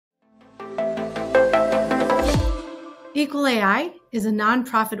EqualAI is a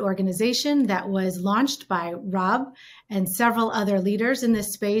nonprofit organization that was launched by Rob and several other leaders in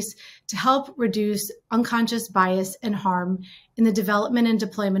this space to help reduce unconscious bias and harm in the development and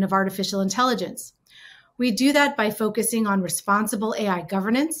deployment of artificial intelligence. We do that by focusing on responsible AI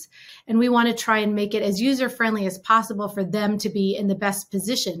governance, and we want to try and make it as user-friendly as possible for them to be in the best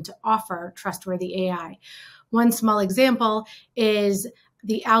position to offer trustworthy AI. One small example is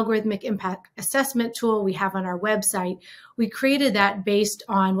the algorithmic impact assessment tool we have on our website. We created that based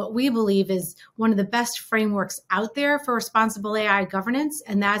on what we believe is one of the best frameworks out there for responsible AI governance,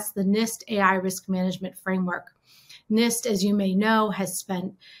 and that's the NIST AI Risk Management Framework. NIST, as you may know, has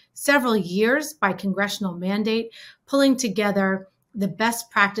spent several years by congressional mandate pulling together the best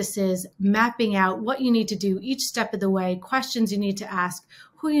practices, mapping out what you need to do each step of the way, questions you need to ask,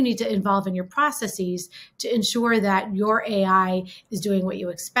 who you need to involve in your processes to ensure that your AI is doing what you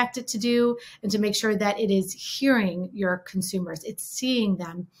expect it to do, and to make sure that it is hearing your consumers, it's seeing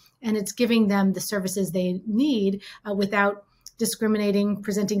them, and it's giving them the services they need without discriminating,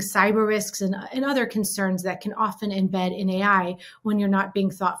 presenting cyber risks and other concerns that can often embed in AI when you're not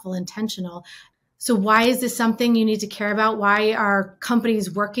being thoughtful, intentional. So why is this something you need to care about? Why are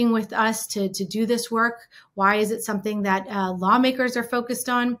companies working with us to do this work? Why is it something that lawmakers are focused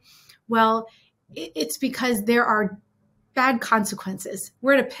on? Well, it's because there are bad consequences.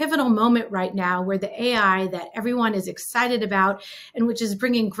 We're at a pivotal moment right now where the AI that everyone is excited about and which is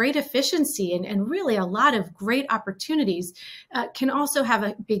bringing great efficiency and really a lot of great opportunities can also have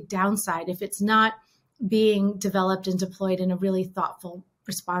a big downside if it's not being developed and deployed in a really thoughtful,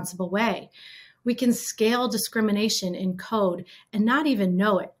 responsible way. We can scale discrimination in code and not even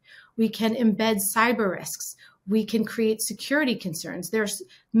know it. We can embed cyber risks. We can create security concerns. There's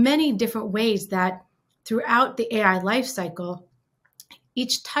many different ways that throughout the AI lifecycle,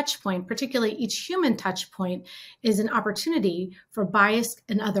 each touch point, particularly each human touch point, is an opportunity for bias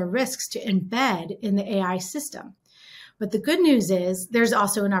and other risks to embed in the AI system. But the good news is there's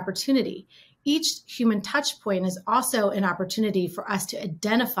also an opportunity. Each human touch point is also an opportunity for us to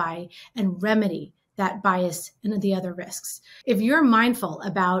identify and remedy that bias and the other risks. If you're mindful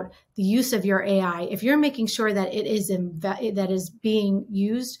about the use of your AI, if you're making sure that it is being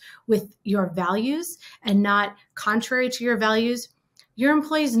used with your values and not contrary to your values, your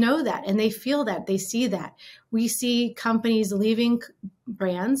employees know that and they feel that, they see that. We see companies leaving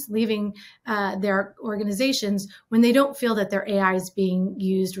brands, leaving their organizations when they don't feel that their AI is being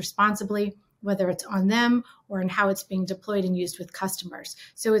used responsibly, whether it's on them or in how it's being deployed and used with customers.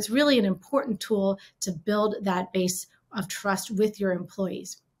 So it's really an important tool to build that base of trust with your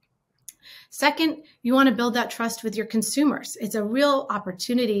employees. Second, you want to build that trust with your consumers. It's a real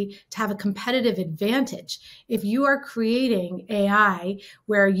opportunity to have a competitive advantage. If you are creating AI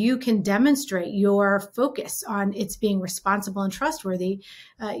where you can demonstrate your focus on its being responsible and trustworthy,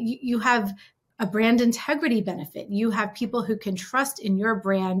 you have a brand integrity benefit. You have people who can trust in your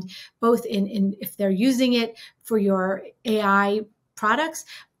brand, both in if they're using it for your AI products,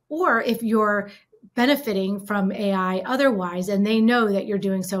 or if you're benefiting from AI otherwise, and they know that you're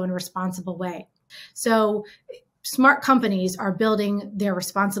doing so in a responsible way. So smart companies are building their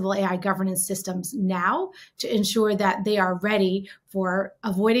responsible AI governance systems now to ensure that they are ready for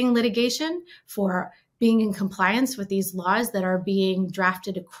avoiding litigation, for being in compliance with these laws that are being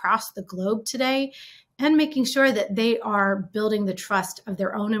drafted across the globe today, and making sure that they are building the trust of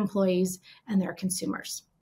their own employees and their consumers.